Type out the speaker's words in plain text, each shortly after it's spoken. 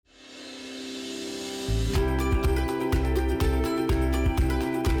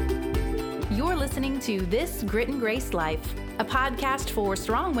listening to This Grit and Grace Life, a podcast for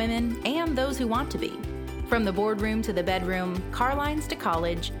strong women and those who want to be. From the boardroom to the bedroom, car lines to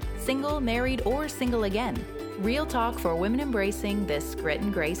college, single, married, or single again. Real talk for women embracing this grit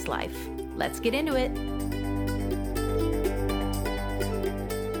and grace life. Let's get into it.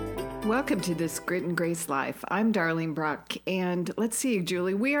 Welcome to This Grit and Grace Life. I'm Darlene Brock, and let's see,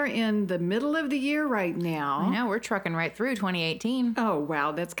 Julie, we are in the middle of the year right now. I know, we're trucking right through 2018. Oh,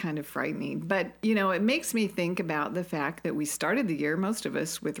 wow, that's kind of frightening. But, you know, it makes me think about the fact that we started the year, most of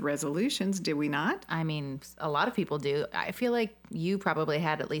us, with resolutions, did we not? I mean, a lot of people do. I feel like you probably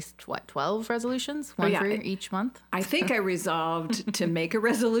had at least, 12 resolutions? One for each month? I think I resolved to make a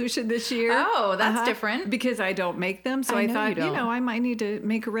resolution this year. Oh, that's different. Because I don't make them, so I thought, I might need to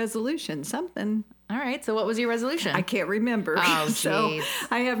make a resolution, something. All right, so what was your resolution? I can't remember. Oh, so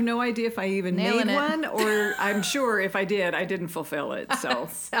I have no idea if I even made one, or I'm sure if I did, I didn't fulfill it. So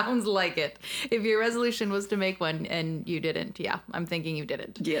sounds like it. If your resolution was to make one and you didn't, I'm thinking you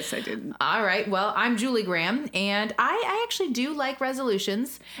didn't. Yes, I didn't. All right, well, I'm Julie Graham, and I actually do like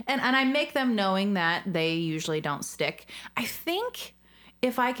resolutions, and I make them knowing that they usually don't stick. I think,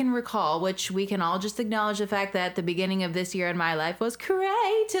 if I can recall, which we can all just acknowledge the fact that the beginning of this year in my life was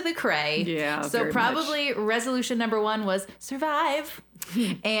cray to the cray. Yeah, so very probably much. Resolution number 1 was survive.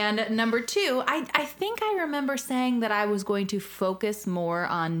 And number 2, I think I remember saying that I was going to focus more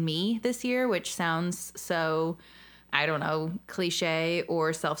on me this year, which sounds so, I don't know, cliche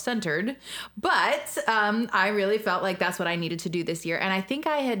or self-centered, but I really felt like that's what I needed to do this year. And I think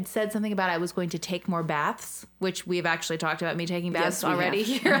I had said something about I was going to take more baths, which we've actually talked about me taking baths already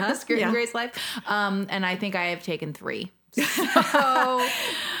here on Grit and Grace Life. And I think I have taken 3. So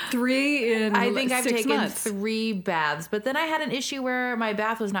 3 in I think I've 6 taken months. 3 baths, but then I had an issue where my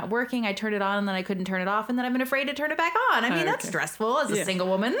bath was not working. I turned it on and then I couldn't turn it off, and then I've been afraid to turn it back on. I mean, that's stressful as a single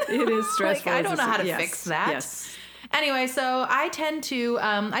woman. It is stressful. I don't know how to fix that. Yes. Anyway, so I tend to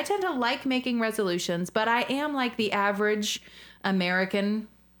like making resolutions, but I am like the average American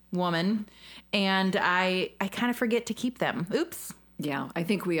woman, and I kind of forget to keep them. Oops. Yeah, I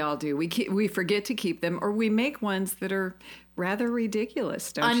think we all do. We forget to keep them, or we make ones that are rather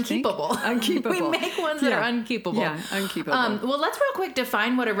ridiculous, don't you think? Unkeepable. We make ones that are unkeepable. Yeah, unkeepable. Well, let's real quick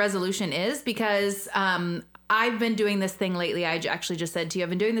define what a resolution is, because I've been doing this thing lately. I actually just said to you, I've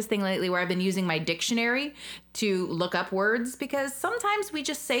been doing this thing lately where I've been using my dictionary to look up words, because sometimes we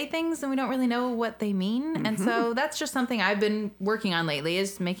just say things and we don't really know what they mean. Mm-hmm. And so that's just something I've been working on lately,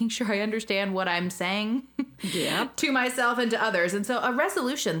 is making sure I understand what I'm saying to myself and to others. And so a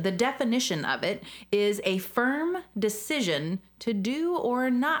resolution, the definition of it, is a firm decision to do or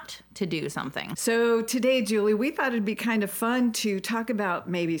not to do something. So today, Julie, we thought it'd be kind of fun to talk about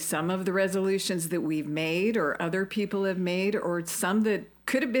maybe some of the resolutions that we've made or other people have made, or some that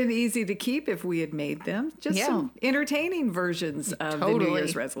could have been easy to keep if we had made them. Just some entertaining versions of the New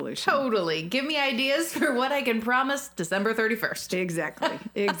Year's resolution. Totally. Give me ideas for what I can promise December 31st.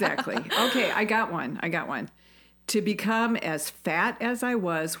 Exactly. Okay, I got one. To become as fat as I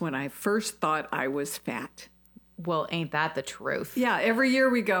was when I first thought I was fat. Well, ain't that the truth? Yeah, every year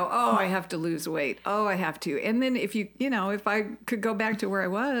we go, I have to lose weight. Oh, I have to. And then if I could go back to where I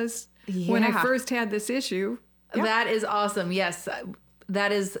was when I first had this issue. Yeah. That is awesome. Yes.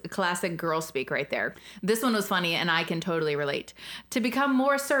 That is classic girl speak right there. This one was funny, and I can totally relate. To become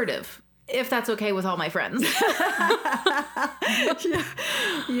more assertive, if that's okay with all my friends.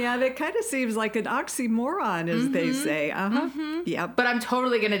 Yeah, that kind of seems like an oxymoron, as they say. Mm-hmm. Yeah. But I'm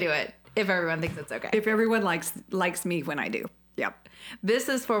totally going to do it if everyone thinks it's okay. If everyone likes me when I do. Yep. This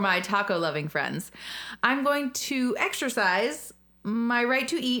is for my taco-loving friends. I'm going to exercise my right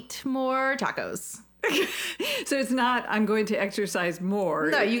to eat more tacos. So it's not, I'm going to exercise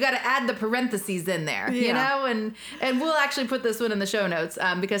more. No, you got to add the parentheses in there, you know? And we'll actually put this one in the show notes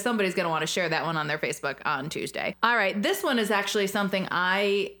because somebody's going to want to share that one on their Facebook on Tuesday. All right, this one is actually something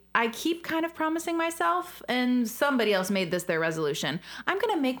I keep kind of promising myself, and somebody else made this their resolution. I'm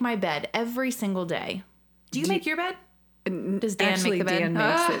going to make my bed every single day. Do you make your bed? Does Dan make the bed? Dan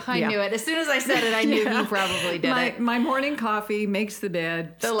makes it. I knew it. As soon as I said it, I knew he probably did it. My morning coffee makes the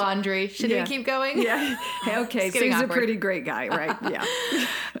bed. The laundry. Should we keep going? Yeah. Okay. So he's a pretty great guy, right? Yeah.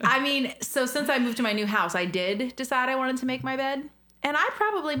 I mean, so since I moved to my new house, I did decide I wanted to make my bed And I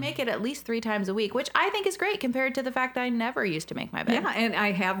probably make it at least 3 times a week, which I think is great compared to the fact that I never used to make my bed. Yeah, and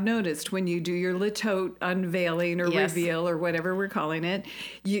I have noticed when you do your Latote unveiling or reveal or whatever we're calling it,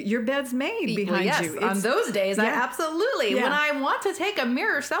 your bed's made behind you. On those days, I absolutely. Yeah. When I want to take a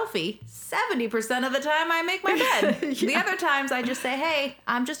mirror selfie, 70% of the time I make my bed. The other times I just say, hey,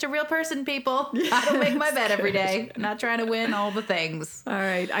 I'm just a real person, people. I don't make my bed every day. I'm not trying to win all the things. All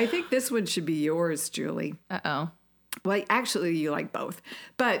right. I think this one should be yours, Julie. Uh-oh. Well, actually, you like both.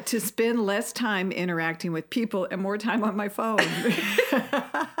 But to spend less time interacting with people and more time on my phone.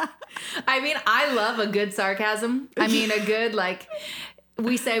 I mean, I love a good sarcasm. I mean, a good,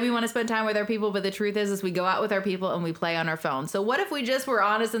 we say we want to spend time with our people, but the truth is we go out with our people and we play on our phone. So what if we just were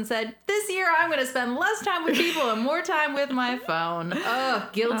honest and said, this year I'm going to spend less time with people and more time with my phone? Oh,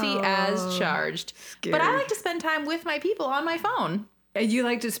 guilty as charged. Scary. But I like to spend time with my people on my phone. And you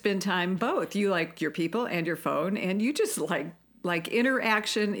like to spend time both. You like your people and your phone, and you just like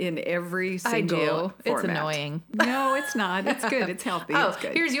interaction in every single format. It's annoying. No, it's not. It's good. It's healthy. Oh, it's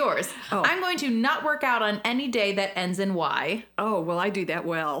good. Here's yours. Oh. I'm going to not work out on any day that ends in Y. Oh, well, I do that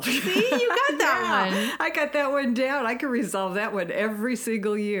well. See, you got that one. I got that one down. I can resolve that one every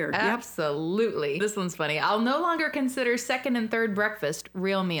single year. Absolutely. Yep. This one's funny. I'll no longer consider second and third breakfast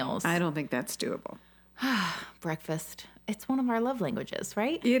real meals. I don't think that's doable. Breakfast. It's one of our love languages,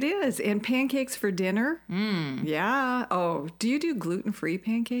 right? It is. And pancakes for dinner? Yeah. Oh, do you do gluten-free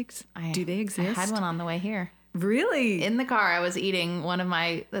pancakes? Do they exist? I had one on the way here. Really? In the car, I was eating one of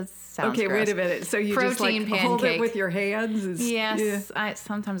my, that sounds Okay, gross. wait a minute. So you protein just hold it with your hands? Yes. Yeah.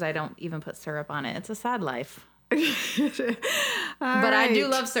 Sometimes I don't even put syrup on it. It's a sad life. But I do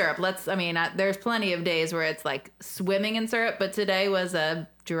love syrup. There's plenty of days where it's like swimming in syrup, but today was a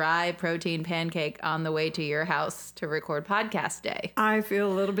dry protein pancake on the way to your house to record podcast day. I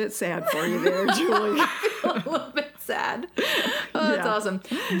feel a little bit sad for you there, Julie. I feel a little bit sad. Oh, that's awesome.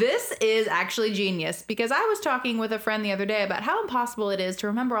 This is actually genius because I was talking with a friend the other day about how impossible it is to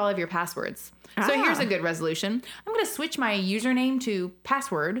remember all of your passwords. So here's a good resolution. I'm going to switch my username to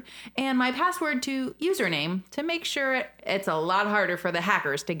password and my password to username to make sure it's a lot harder for the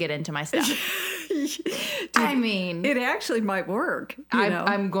hackers to get into my stuff. I mean, it actually might work.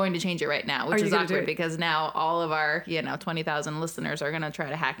 I'm going to change it right now, which is awkward because now all of our, 20,000 listeners are going to try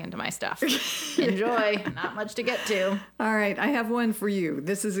to hack into my stuff. Enjoy. Not much to get to. All right. I have one for you.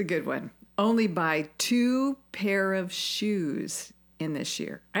 This is a good one. Only buy 2 pair of shoes in this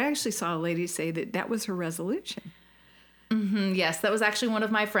year. I actually saw a lady say that was her resolution. Mm-hmm, yes, that was actually one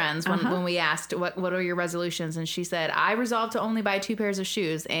of my friends when we asked, what are your resolutions? And she said, I resolved to only buy 2 pairs of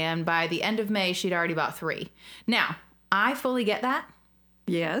shoes. And by the end of May, she'd already bought 3. Now, I fully get that.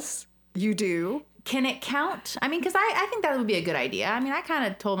 Yes, you do. Can it count? I mean, because I think that would be a good idea. I mean, I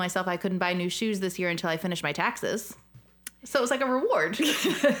kind of told myself I couldn't buy new shoes this year until I finished my taxes. So it was like a reward.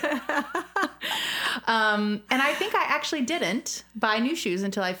 And I think I actually didn't buy new shoes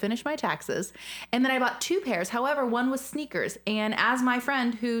until I finished my taxes. And then I bought 2 pairs. However, one was sneakers. And as my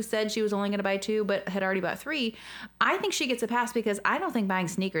friend who said she was only going to buy 2 but had already bought 3, I think she gets a pass because I don't think buying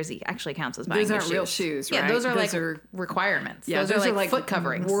sneakers actually counts as buying those aren't shoes. Real shoes, right? Yeah, those are requirements. Yeah, those are like foot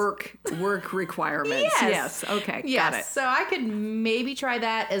coverings. Work requirements. Yes. Okay. Yes. Got it. So I could maybe try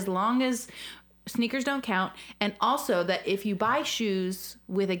that as long as sneakers don't count. And also that if you buy shoes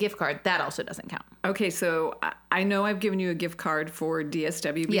with a gift card, that also doesn't count. Okay, so I know I've given you a gift card for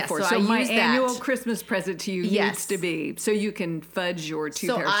DSW before. Yes, so my use annual Christmas present to you needs to be so you can fudge your 2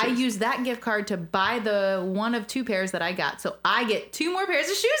 pairs of shoes. So I use that gift card to buy the one of 2 pairs that I got. So I get 2 more pairs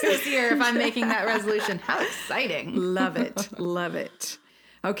of shoes this year if I'm making that resolution. How exciting. Love it. Love it.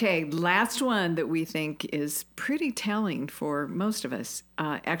 Okay, last one that we think is pretty telling for most of us.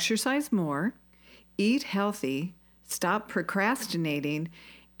 Exercise more, eat healthy, stop procrastinating,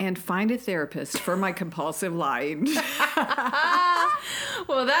 and find a therapist for my compulsive lying.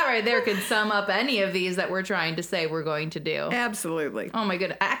 Well, that right there could sum up any of these that we're trying to say we're going to do. Absolutely. Oh my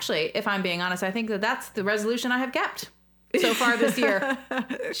goodness. Actually, if I'm being honest, I think that's the resolution I have kept so far this year.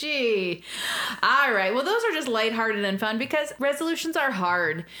 Gee. All right. Well, those are just lighthearted and fun because resolutions are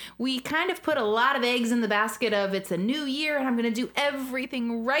hard. We kind of put a lot of eggs in the basket of it's a new year and I'm going to do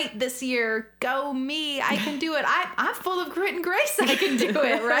everything right this year. Go me. I can do it. I'm full of grit and grace. I can do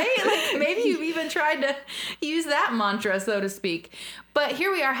it, right? Like maybe you've even tried to use that mantra, so to speak. But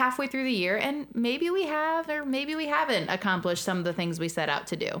here we are halfway through the year and maybe we have or maybe we haven't accomplished some of the things we set out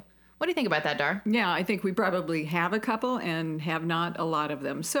to do. What do you think about that, Dar? Yeah, I think we probably have a couple and have not a lot of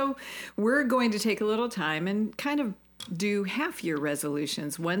them. So we're going to take a little time and kind of do half-year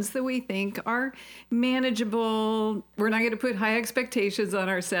resolutions, ones that we think are manageable. We're not going to put high expectations on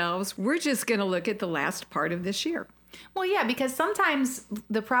ourselves. We're just going to look at the last part of this year. Well, yeah, because sometimes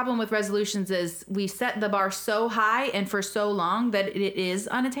the problem with resolutions is we set the bar so high and for so long that it is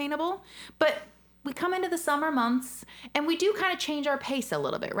unattainable. But we come into the summer months and we do kind of change our pace a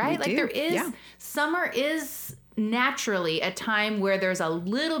little bit, right? We do. Summer is naturally a time where there's a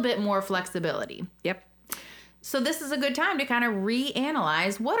little bit more flexibility. Yep. So this is a good time to kind of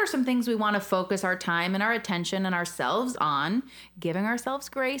reanalyze what are some things we want to focus our time and our attention and ourselves on, giving ourselves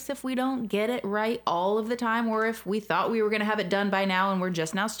grace if we don't get it right all of the time, or if we thought we were going to have it done by now and we're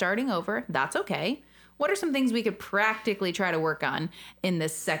just now starting over. That's okay. What are some things we could practically try to work on in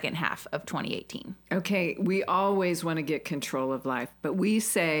this second half of 2018? Okay, we always want to get control of life, but we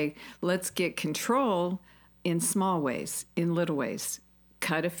say, let's get control in small ways, in little ways.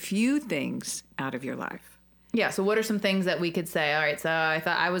 Cut a few things out of your life. Yeah, so what are some things that we could say? All right, so I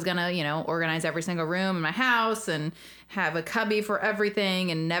thought I was going to, organize every single room in my house and have a cubby for everything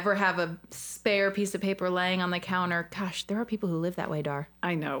and never have a spare piece of paper laying on the counter. Gosh, there are people who live that way, Dar.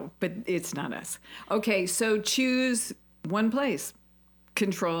 I know, but it's not us. Okay, so choose one place.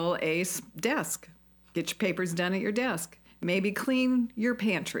 Control a desk. Get your papers done at your desk. Maybe clean your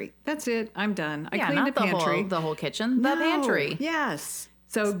pantry. That's it. I'm done. I cleaned the pantry. The whole kitchen, the pantry. Yes.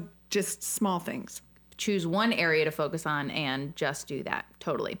 So just small things. Choose one area to focus on and just do that.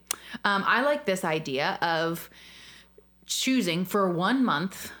 Totally. I like this idea of choosing for 1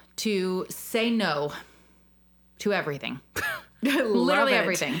 month to say no to everything. Literally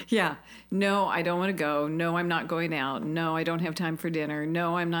everything. Yeah. No, I don't want to go. No, I'm not going out. No, I don't have time for dinner.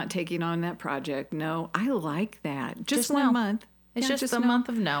 No, I'm not taking on that project. No, I like that. Just 1 no. month. It's just a month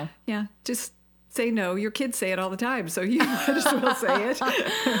of no. Yeah. Just say no. Your kids say it all the time, so you might as well say it.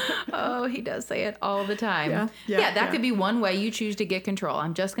 Oh, he does say it all the time. Yeah, that could be one way you choose to get control.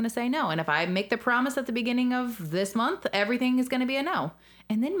 I'm just going to say no. And if I make the promise at the beginning of this month, everything is going to be a no.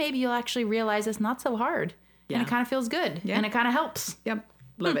 And then maybe you'll actually realize it's not so hard. Yeah. And it kind of feels good. Yeah. And it kind of helps. Yep.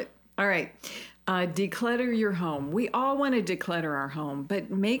 Love it. All right. Declutter your home. We all want to declutter our home, but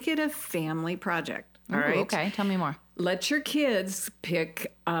make it a family project. All right. Okay. Tell me more. Let your kids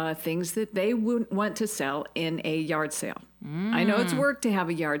pick things that they would want to sell in a yard sale. I know it's work to have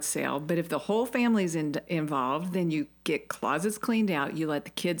a yard sale, but if the whole family's involved, then you get closets cleaned out. You let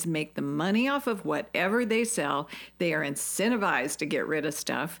the kids make the money off of whatever they sell. They are incentivized to get rid of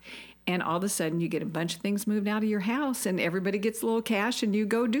stuff. And all of a sudden, you get a bunch of things moved out of your house, and everybody gets a little cash, and you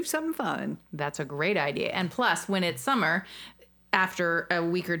go do something fun. That's a great idea. And plus, when it's summer, after a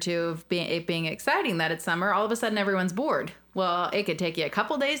week or two of it being exciting that it's summer, all of a sudden everyone's bored. Well, it could take you a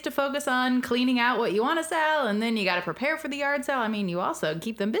couple days to focus on cleaning out what you want to sell, and then you got to prepare for the yard sale. I mean, you also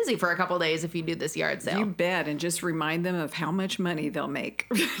keep them busy for a couple days if you do this yard sale. You bet, and just remind them of how much money they'll make.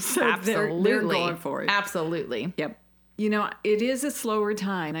 So Absolutely. They're going for it. Absolutely. Yep. It is a slower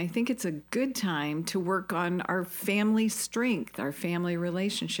time. I think it's a good time to work on our family strength, our family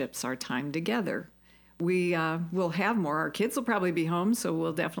relationships, our time together. We will have more. Our kids will probably be home, so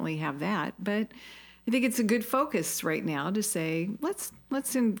we'll definitely have that. But I think it's a good focus right now to say, let's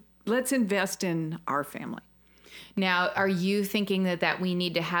invest in our family. Now, are you thinking that we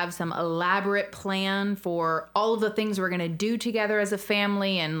need to have some elaborate plan for all of the things we're going to do together as a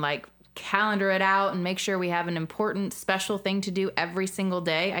family and calendar it out and make sure we have an important special thing to do every single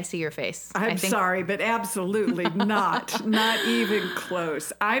day? I see your face. I'm sorry, but absolutely not. Not even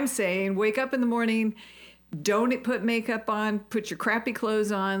close. I'm saying wake up in the morning, don't put makeup on, put your crappy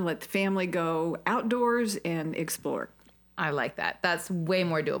clothes on, let the family go outdoors and explore. I like that. That's way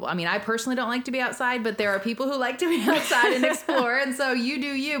more doable. I mean, I personally don't like to be outside, but there are people who like to be outside and explore. And so you do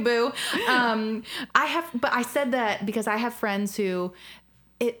you, boo. But I said that because I have friends who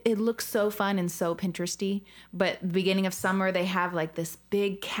it looks so fun and so Pinteresty, but the beginning of summer, they have this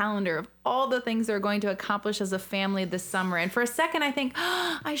big calendar of all the things they're going to accomplish as a family this summer. And for a second, I think,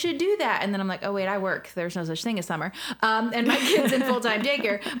 I should do that. And then I'm like, oh, wait, I work. There's no such thing as summer. And my kid's in full-time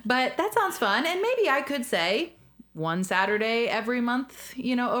daycare. But that sounds fun. And maybe I could say, one Saturday every month,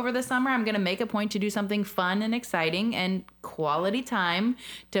 over the summer, I'm going to make a point to do something fun and exciting and quality time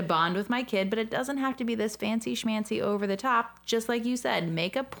to bond with my kid. But it doesn't have to be this fancy schmancy over the top. Just like you said,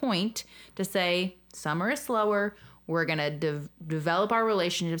 make a point to say summer is slower. We're going to develop our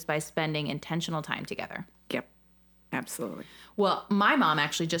relationships by spending intentional time together. Yep, absolutely. Well, my mom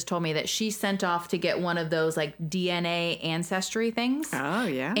actually just told me that she sent off to get one of those like DNA ancestry things. Oh,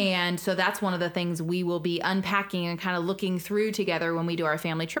 yeah. And so that's one of the things we will be unpacking and kind of looking through together when we do our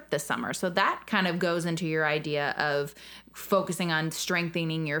family trip this summer. So that kind of goes into your idea of focusing on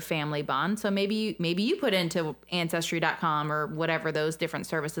strengthening your family bond. So maybe you put into ancestry.com or whatever those different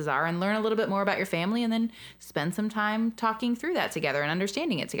services are and learn a little bit more about your family and then spend some time talking through that together and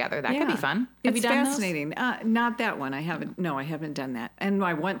understanding it together. That could be fun. Have you done fascinating. Not that one. I haven't. No, I haven't done that. And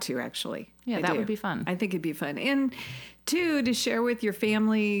I want to, actually. Yeah, that would be fun. I think it'd be fun. And two, to share with your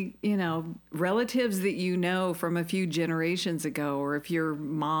family, relatives that you know from a few generations ago, or if your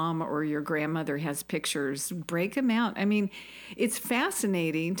mom or your grandmother has pictures, break them out. I mean, it's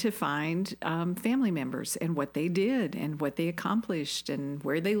fascinating to find family members and what they did and what they accomplished and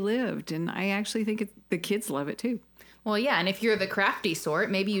where they lived. And I actually think the kids love it too. Well, yeah. And if you're the crafty sort,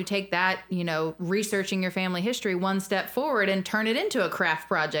 maybe you take that, researching your family history one step forward and turn it into a craft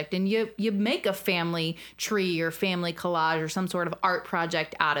project. And you make a family tree or family collage or some sort of art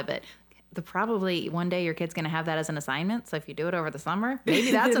project out of it. Probably one day your kid's going to have that as an assignment. So if you do it over the summer,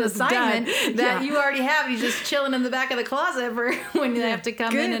 maybe that's an assignment that you already have. He's just chilling in the back of the closet for when you have to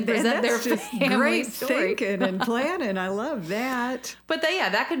come in and present their family great story. Thinking and planning. I love that. But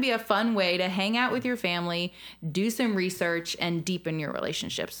that could be a fun way to hang out with your family, do some research, and deepen your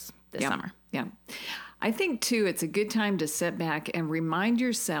relationships this summer. Yeah. I think, too, it's a good time to sit back and remind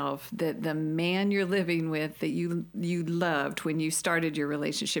yourself that the man you're living with that you loved when you started your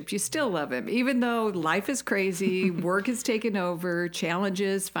relationship, you still love him. Even though life is crazy, work has taken over,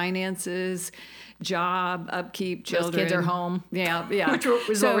 challenges, finances, job, upkeep, children. Those kids are home. Yeah. Which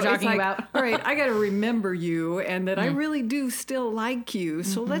is what we're talking about. All right, I got to remember you and that I really do still like you.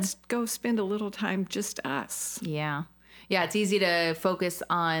 So let's go spend a little time just us. Yeah. Yeah, it's easy to focus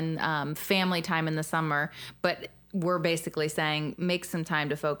on family time in the summer, but we're basically saying make some time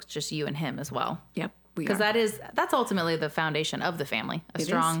to focus just you and him as well. Yep, because that's ultimately the foundation of the family.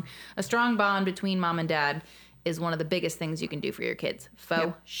 A strong bond between mom and dad is one of the biggest things you can do for your kids.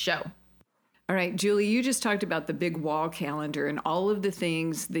 Show. All right, Julie, you just talked about the big wall calendar and all of the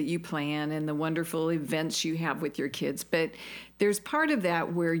things that you plan and the wonderful events you have with your kids. But there's part of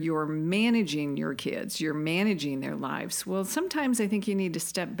that where you're managing your kids, you're managing their lives. Well, sometimes I think you need to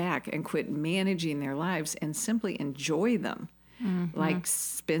step back and quit managing their lives and simply enjoy them. Mm-hmm. Like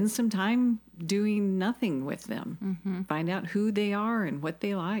spend some time doing nothing with them. Mm-hmm. Find out who they are and what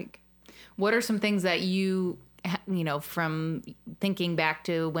they like. What are some things that you from thinking back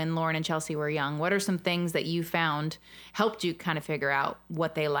to when Lauren and Chelsea were young, what are some things that you found helped you kind of figure out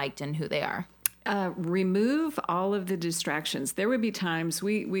what they liked and who they are? Remove all of the distractions. There would be times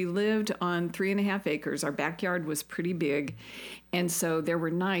we lived on 3.5 acres. Our backyard was pretty big. And so there were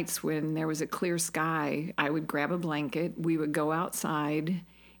nights when there was a clear sky. I would grab a blanket. We would go outside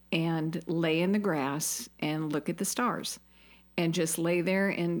and lay in the grass and look at the stars. And just lay there,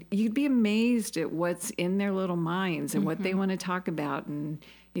 and you'd be amazed at what's in their little minds and what they want to talk about and,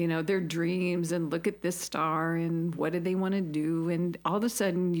 their dreams, and look at this star and what do they want to do. And all of a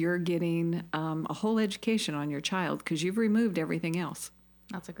sudden you're getting a whole education on your child because you've removed everything else.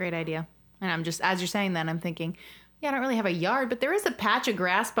 That's a great idea. And I'm just, as you're saying that, I'm thinking, I don't really have a yard, but there is a patch of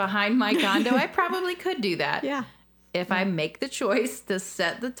grass behind my condo. I probably could do that. Yeah. If I make the choice to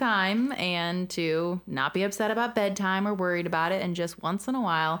set the time and to not be upset about bedtime or worried about it, and just once in a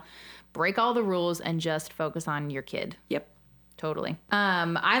while break all the rules and just focus on your kid. Yep. Totally.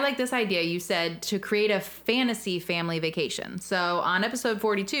 I like this idea. You said to create a fantasy family vacation. So on episode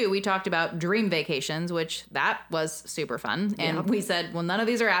 42, we talked about dream vacations, which that was super fun. And we said, well, none of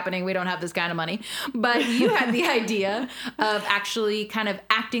these are happening. We don't have this kind of money. But you had the idea of actually kind of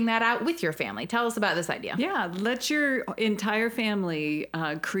acting that out with your family. Tell us about this idea. Yeah. Let your entire family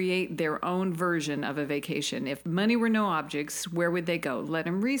create their own version of a vacation. If money were no objects, where would they go? Let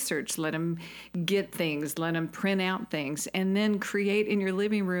them research. Let them get things. Let them print out things. And then create in your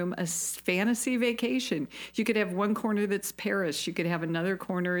living room a fantasy vacation. You could have one corner that's Paris. You could have another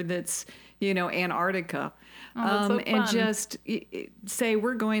corner that's, Antarctica. Oh, that's so fun. And just say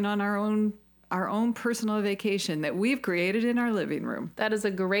we're going on our own personal vacation that we've created in our living room. That is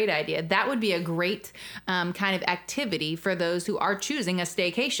a great idea. That would be a great kind of activity for those who are choosing a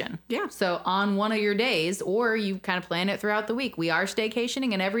staycation. Yeah. So on one of your days, or you kind of plan it throughout the week, we are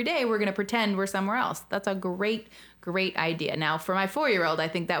staycationing, and every day we're going to pretend we're somewhere else. That's a great idea. Now, for my 4-year-old, I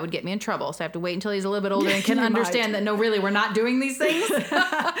think that would get me in trouble. So I have to wait until he's a little bit older and can understand that, no, really, we're not doing these things.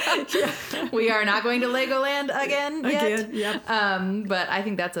 We are not going to Legoland again yet. Yep. But I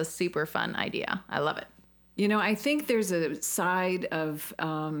think that's a super fun idea. I love it. I think there's a side of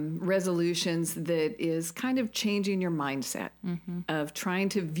resolutions that is kind of changing your mindset of trying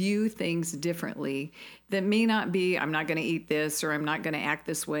to view things differently that may not be, I'm not going to eat this, or I'm not going to act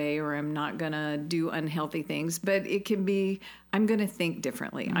this way, or I'm not going to do unhealthy things, but it can be, I'm going to think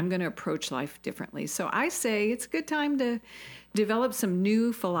differently. I'm going to approach life differently. So I say it's a good time to develop some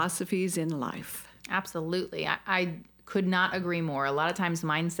new philosophies in life. Absolutely. I could not agree more. A lot of times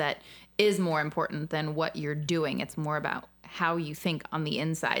mindset is more important than what you're doing. It's more about how you think on the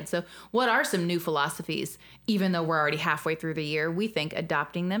inside. So what are some new philosophies? Even though we're already halfway through the year, we think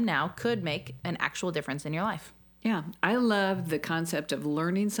adopting them now could make an actual difference in your life. Yeah, I love the concept of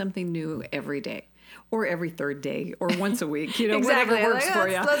learning something new every day, or every third day, or once a week. Exactly. Whatever works for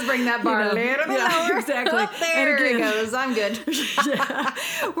you. Let's bring that bar a little bit lower. Exactly. There and again, it goes. I'm good. Yeah,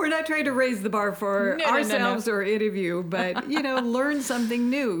 we're not trying to raise the bar for ourselves or any of you, but learn something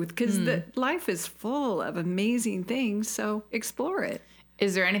new, because life is full of amazing things. So explore it.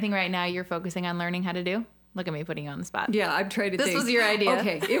 Is there anything right now you're focusing on learning how to do? Look at me putting you on the spot. Yeah, I've tried to think. This was your idea.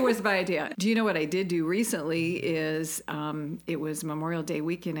 Okay, it was my idea. Do you know what I did do recently is it was Memorial Day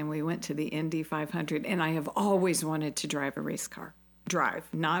weekend, and we went to the Indy 500, and I have always wanted to drive a race car. Drive,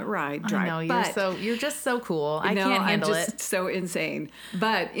 not ride, drive. I know, you're just so cool. I can't handle I'm just so insane.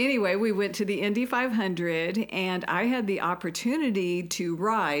 But anyway, we went to the Indy 500, and I had the opportunity to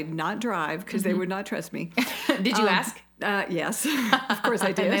ride, not drive, because they would not trust me. Did you ask? Yes, of course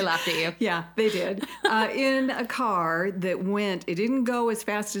I did. And they laughed at you. Yeah, they did. In a car that it didn't go as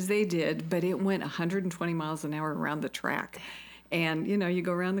fast as they did, but it went 120 miles an hour around the track. And, you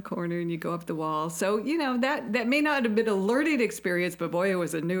go around the corner and you go up the wall. So, that may not have been a learning experience, but boy, it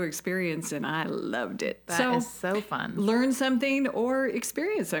was a new experience, and I loved it. That is so fun. Learn something or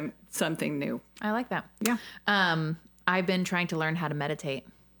experience something new. I like that. Yeah. I've been trying to learn how to meditate.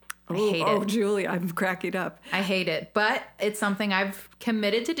 I hate it. Oh, Julie, I'm cracking up. I hate it, but it's something I've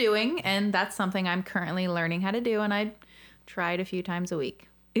committed to doing, and that's something I'm currently learning how to do, and I try it a few times a week.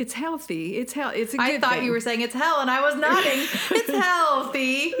 It's healthy. It's a good I thought thing. you were saying it's hell, and I was nodding. It's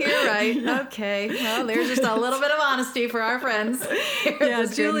healthy. You're right. Okay. Well, there's just a little bit of honesty for our friends. Yeah,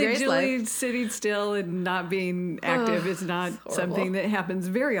 Julie sitting still and not being active is not something that happens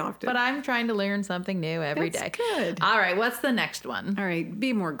very often. But I'm trying to learn something new every day. That's good. All right. What's the next one? All right.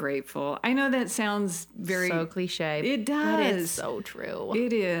 Be more grateful. I know that sounds so cliche. It does. But it's so true.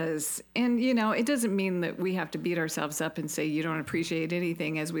 It is. And, it doesn't mean that we have to beat ourselves up and say you don't appreciate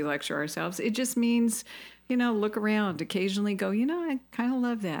anything as we lecture ourselves. It just means, look around, occasionally go, I kind of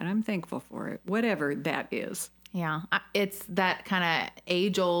love that. I'm thankful for it. Whatever that is. Yeah. It's that kind of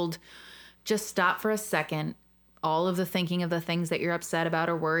age-old, just stop for a second, all of the thinking of the things that you're upset about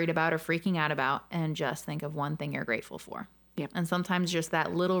or worried about or freaking out about, and just think of one thing you're grateful for. Yep. And sometimes just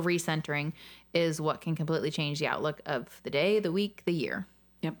that little recentering is what can completely change the outlook of the day, the week, the year.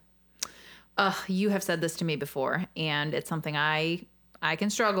 Yep. You have said this to me before, and it's something I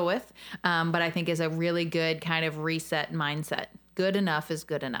can struggle with, but I think is a really good kind of reset mindset. Good enough is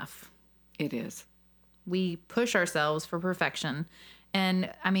good enough. It is. We push ourselves for perfection.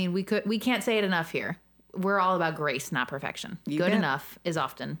 And I mean, we can't say it enough here. We're all about grace, not perfection. Good enough is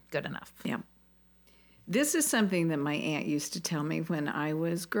often good enough. Yeah. This is something that my aunt used to tell me when I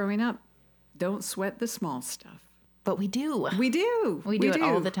was growing up. Don't sweat the small stuff. But we do. We do. We do it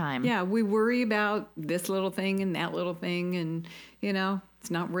all the time. Yeah, we worry about this little thing and that little thing, and, it's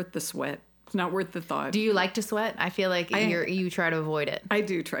not worth the sweat. It's not worth the thought. Do you like to sweat? I feel like you try to avoid it. I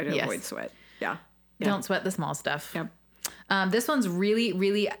do try to avoid sweat. Yeah. Don't sweat the small stuff. Yep. This one's really,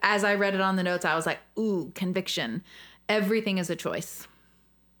 really, as I read it on the notes, I was like, ooh, conviction. Everything is a choice.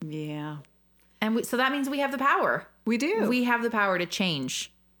 Yeah. And so that means we have the power. We do. We have the power to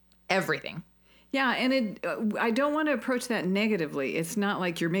change everything. Yeah, and I don't want to approach that negatively. It's not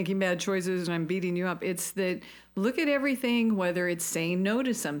like you're making bad choices and I'm beating you up. It's that look at everything, whether it's saying no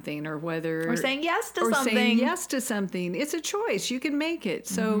to something or saying yes to or something. saying yes to something. It's a choice. You can make it.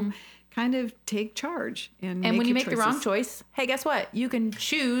 So kind of take charge and when you make choices. the wrong choice, hey, guess what? You can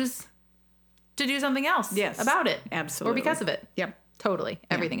choose to do something else about it. Absolutely. Or because of it. Yep. Totally.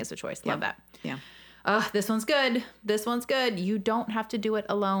 Everything is a choice. Love that. Yeah. This one's good. This one's good. You don't have to do it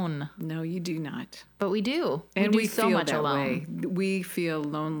alone. No, you do not. But we do. And we do so feel much that alone. way. We feel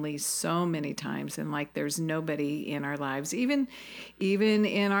lonely so many times and like there's nobody in our lives. Even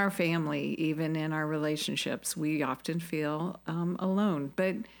in our family, even in our relationships, we often feel alone.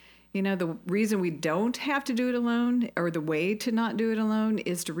 But, the reason we don't have to do it alone, or the way to not do it alone,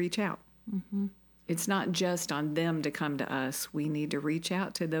 is to reach out. Mm-hmm. It's not just on them to come to us. We need to reach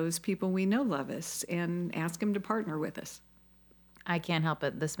out to those people we know love us and ask them to partner with us. I can't help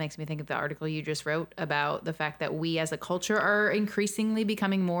it. This makes me think of the article you just wrote about the fact that we as a culture are increasingly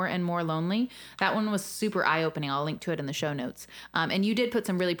becoming more and more lonely. That one was super eye-opening. I'll link to it in the show notes. And you did put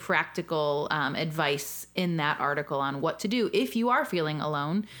some really practical advice in that article on what to do if you are feeling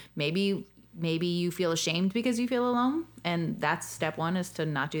alone. Maybe you feel ashamed because you feel alone, and that's step one, is to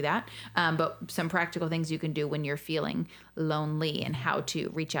not do that. But some practical things you can do when you're feeling lonely and how to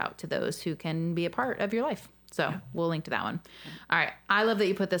reach out to those who can be a part of your life. So we'll link to that one. All right. I love that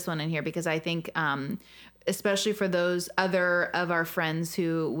you put this one in here because I think, especially for those other of our friends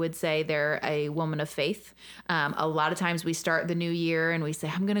who would say they're a woman of faith, a lot of times we start the new year and we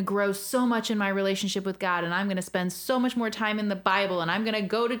say, I'm going to grow so much in my relationship with God, and I'm going to spend so much more time in the Bible, and I'm going to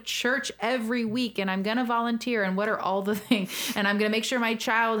go to church every week, and I'm going to volunteer, and what are all the things? And I'm going to make sure my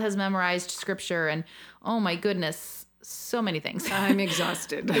child has memorized scripture, and oh my goodness, so many things. I'm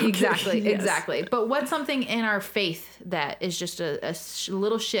exhausted. Exactly, Yes. exactly. But what's something in our faith that is just a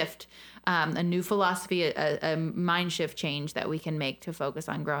little shift, a new philosophy, a mind shift change that we can make to focus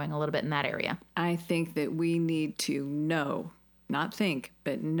on growing a little bit in that area? I think that we need to know, not think,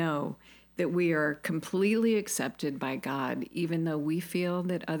 but know that we are completely accepted by God, even though we feel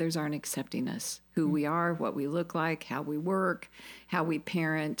that others aren't accepting us, who we are, what we look like, how we work, how we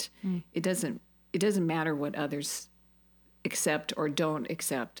parent. It doesn't matter what others accept or don't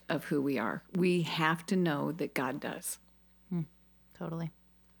accept of who we are. We have to know that God does. Totally.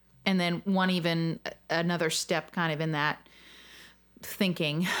 And then another step kind of in that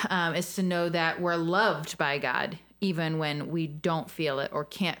thinking is to know that we're loved by God, even when we don't feel it or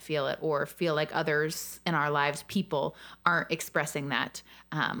can't feel it or feel like others in our lives, people, aren't expressing that.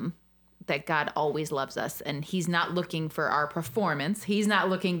 That God always loves us, and he's not looking for our performance. He's not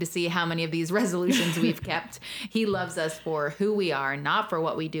looking to see how many of these resolutions we've kept. He loves us for who we are, not for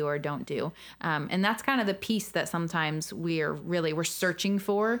what we do or don't do. And that's kind of the piece that sometimes we're searching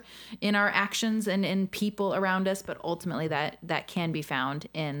for in our actions and in people around us. But ultimately that can be found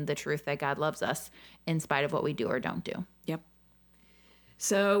in the truth that God loves us in spite of what we do or don't do. Yep.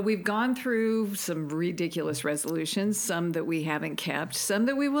 So we've gone through some ridiculous resolutions, some that we haven't kept, some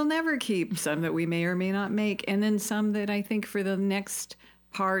that we will never keep, some that we may or may not make, and then some that I think for the next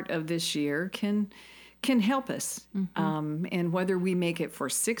part of this year can help us. And whether we make it for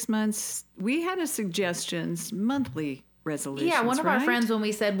 6 months, we had a suggestions monthly resolutions. Yeah, one of right? our friends, when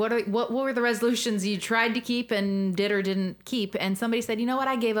we said, what were the resolutions you tried to keep and did or didn't keep? And somebody said, you know what,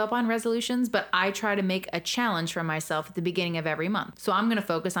 I gave up on resolutions, but I try to make a challenge for myself at the beginning of every month. So I'm going to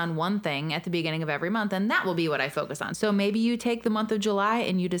focus on one thing at the beginning of every month, and that will be what I focus on. So maybe you take the month of July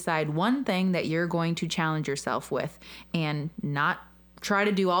and you decide one thing that you're going to challenge yourself with, and not try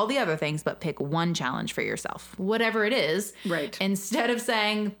to do all the other things, but pick one challenge for yourself, whatever it is. Right. Instead of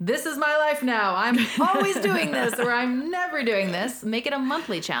saying, this is my life now, I'm always doing this, or I'm never doing this, make it a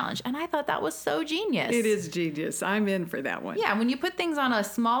monthly challenge. And I thought that was so genius. It is genius. I'm in for that one. Yeah, when you put things on a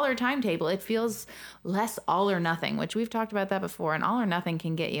smaller timetable, it feels less all or nothing, which we've talked about that before, and all or nothing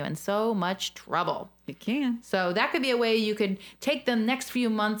can get you in so much trouble. It can. So that could be a way you could take the next few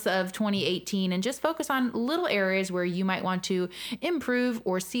months of 2018 and just focus on little areas where you might want to improve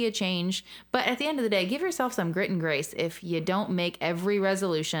or see a change. But at the end of the day, give yourself some grit and grace if you don't make every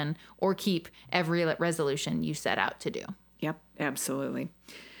resolution or keep every resolution you set out to do. Yep, absolutely.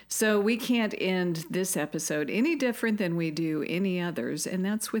 So we can't end this episode any different than we do any others, and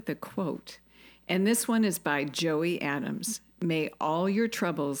that's with a quote. And this one is by Joey Adams. May all your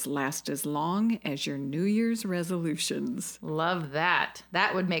troubles last as long as your New Year's resolutions. Love that.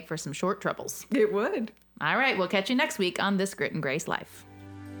 That would make for some short troubles. It would. All right, we'll catch you next week on This Grit and Grace Life.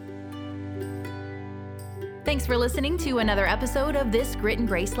 Thanks for listening to another episode of This Grit and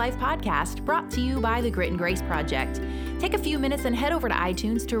Grace Life podcast, brought to you by the Grit and Grace Project. Take a few minutes and head over to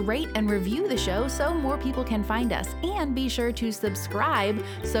iTunes to rate and review the show so more people can find us, and be sure to subscribe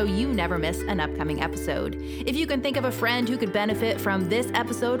so you never miss an upcoming episode. If you can think of a friend who could benefit from this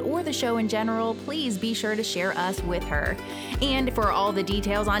episode or the show in general, please be sure to share us with her. And for all the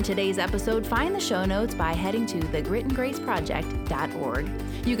details on today's episode, find the show notes by heading to thegritandgraceproject.org.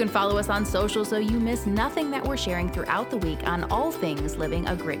 You can follow us on social so you miss nothing that we're sharing throughout the week on all things living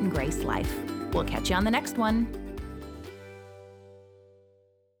a grit and grace life. We'll catch you on the next one.